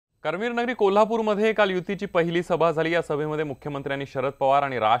करवीर नगरी कोल्हापूरमध्ये काल युतीची पहिली सभा झाली। या सभेमध्ये मुख्यमंत्र्यांनी शरद पवार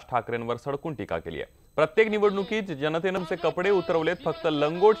आणि राज ठाकरेंवर सडकून टीका केली आहे। प्रत्येक निवडणुकीत जनतेने आमचे कपडे उतरवलेत, फक्त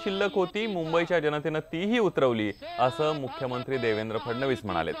लंगोट शिल्लक होती, मुंबईच्या जनतेने तीही उतरवली असं मुख्यमंत्री देवेंद्र फडणवीस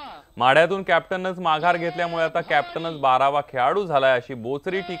म्हणाले। माढ्यातून कॅप्टनच माघार घेतल्यामुळे आता कॅप्टनच 12वा खेळाडू झालाय अशी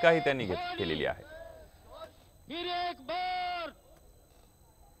बोचरी टीकाही त्यांनी केलेली आहे।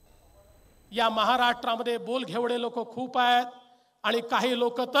 या महाराष्ट्रामध्ये बोल घेवडे लोक खूप आहेत आणि काही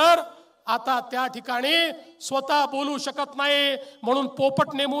लोक तर आता त्या ठिकाणी स्वतः बोलू शकत नाही म्हणून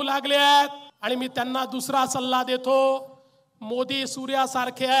पोपट नेमू लागले आहेत। आणि मी त्यांना दुसरा सल्ला देतो, मोदी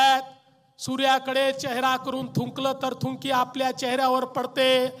सूर्यासारखे आहेत, सूर्याकडे चेहरा करून थुंकलं तर थुंकी आपल्या चेहऱ्यावर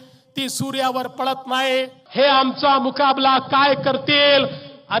पडते, ती सूर्यावर पडत नाही। हे आमचा मुकाबला काय करतील?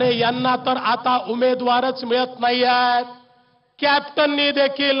 अरे यांना तर आता उमेदवारच मिळत नाही आहेत। कॅप्टननी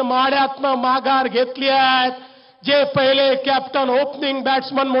देखील माड्यातनं माघार घेतली आहे। जे पहिले कॅप्टन ओपनिंग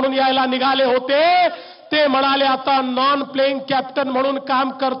बॅट्समन म्हणून यायला निघाले होते ते म्हणाले आता नॉन प्लेइंग कॅप्टन म्हणून काम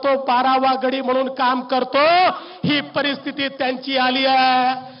करतो, 12वा गडी म्हणून काम करतो। ही परिस्थिती त्यांची आली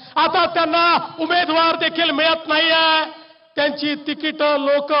आहे। आता त्यांना उमेदवार देखील मिळत नाहीये, त्यांची तिकीट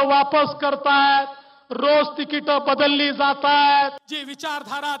लोक वापस करतायत, रोज तिकीट बदलली जात आहेत। जी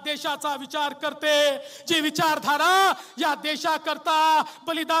विचारधारा देशाचा विचार करते, जी विचारधारा या देशाकरता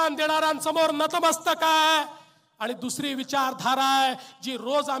बलिदान देणाऱ्यांसमोर नतमस्तक आहे, आणि दुसरी विचारधारा आहे जी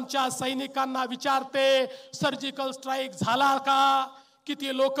रोज आमच्या सैनिकांना विचारते सर्जिकल स्ट्राइक झाला का,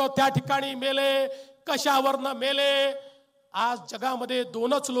 किती लोक त्या ठिकाणी मेले, कशावरनं मेले। आज जगामध्ये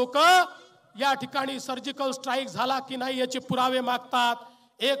दोनच लोक या ठिकाणी सर्जिकल स्ट्राइक झाला की नाही याचे पुरावे मागतात।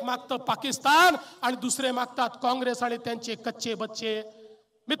 एक मागतं पाकिस्तान आणि दुसरे मागतात काँग्रेस आणि त्यांचे कच्चे बच्चे।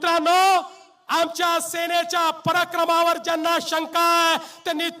 मित्रांनो, आमच्या सेनेच्या पराक्रमावर ज्यांना शंका आहे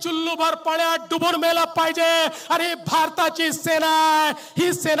त्यांनी चुल्लूभर पाण्यात डुबून मेलं पाहिजे। आणि भारताची सेना आहे,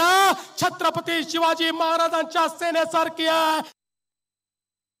 ही सेना छत्रपती शिवाजी महाराजांच्या सेनेसारखी आहे।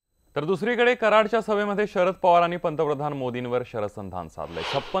 तर दुसरीकडे कराडच्या सभेमध्ये शरद पवारांनी पंतप्रधान मोदींवर शरसंधान साधले।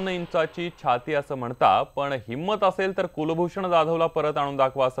 56 इंचाची छाती असं म्हणता, पण हिम्मत असेल तर कुलभूषण जाधवला परत आणून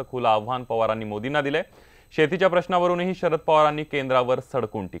दाखवा असं खुलं आव्हान पवारांनी मोदींना दिले। शेतीच्या प्रश्नावरूनही शरद पवारांनी केंद्रावर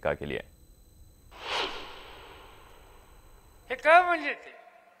सडकून टीका केली आहे। हे काय म्हणजे ते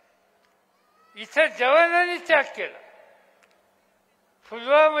इथं जवानांनी त्याग केला।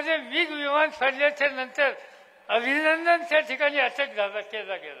 पुलवामामध्ये मिग विमान पडल्याच्या नंतर अभिनंदन त्या ठिकाणी अटक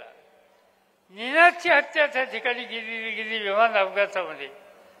केला गेला। निनादची हत्या त्या ठिकाणी गेली विमान अपघातामध्ये।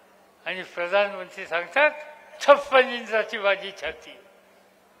 आणि प्रधानमंत्री सांगतात 56 इंचाची माझी छाती।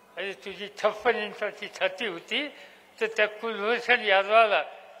 अरे तुझी 56 इंचाची छाती होती तर त्या कुलभूषण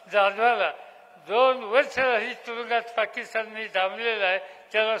जाधवाला 2 वर्ष झाली तुरुंगात पाकिस्तानने डांबलेला आहे,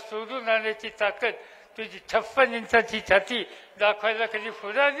 त्याला सोडून आणण्याची ताकद तुझी 56 इंचाची छाती दाखवायला कधी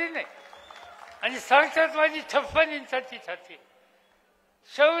पुढे आली नाही। आणि सांगतात माझी 56 इंचाची छाती।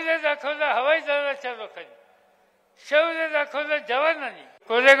 शौर्य दाखवलं हवाई दलाच्या लोकांनी, शौर्य दाखवलं जवानांनी।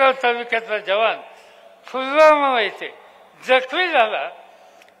 कोरेगाव तालुक्यातला जवान पुलवामा येथे जखमी झाला,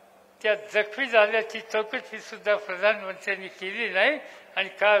 त्या जखमी झाल्याची चौकशी सुद्धा प्रधानमंत्र्यांनी केली नाही। आणि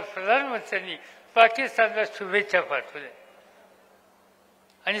काल प्रधानमंत्र्यांनी पाकिस्तानला शुभेच्छा पाठवल्या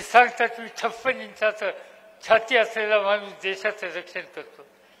आणि सांगतात मी 56 इंचाचं छाती असलेला माणूस देशाचं रक्षण करतो।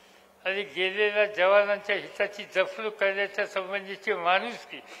 आणि गेलेल्या जवानांच्या हिताची जपणूक करण्याच्या संबंधीची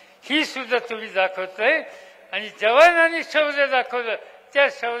माणुसकी ही सुद्धा तुम्ही दाखवताय। आणि जवानांनी शौर्य दाखवलं, त्या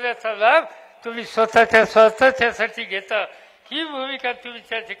शौर्याचा लाभ तुम्ही स्वतःच्यासाठी घेता। ही भूमिका तुम्ही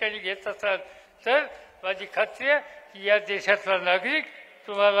त्या ठिकाणी घेत असाल तर माझी खात्री आहे की या देशातला नागरिक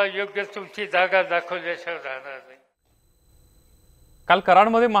तुम्हाला योग्य तुमची जागा दाखवल्याशिवाय राहणार नाही। काल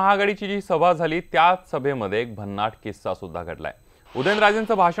कराडमध्ये महाआघाडीची जी सभा झाली त्याच सभेमध्ये एक भन्नाट किस्सा सुद्धा घडलाय।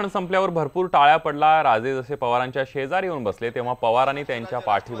 उदयनराजेंचं भाषण संपल्यावर भरपूर टाळ्या पडला। राजे जसे पवारांच्या शेजारी येऊन बसले तेव्हा पवारांनी त्यांच्या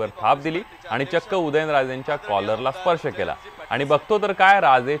पाठीवर थाप दिली आणि चक्क उदयनराजेंच्या कॉलरला स्पर्श केला। आणि बघतो तर काय,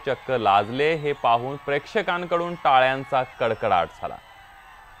 राजे चक्क लाजले। हे पाहून प्रेक्षकांकडून टाळ्यांचा कडकडाट झाला।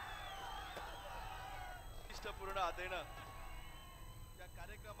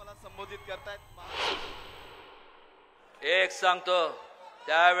 एक सांगतो,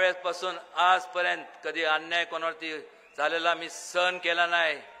 त्यावेळेसपासून आजपर्यंत कधी अन्याय कोणावरती झालेला मी सहन केला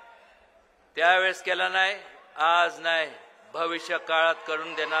नाही। त्यावेळेस केला नाही, आज नाही, भविष्य काळात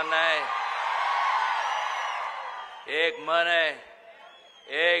करून देणार नाही। एक मन है,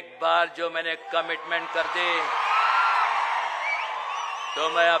 एक बार जो मैंने कमिटमेंट कर दी तो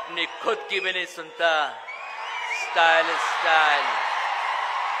मैं अपनी खुद की भी नहीं सुनता। Style style.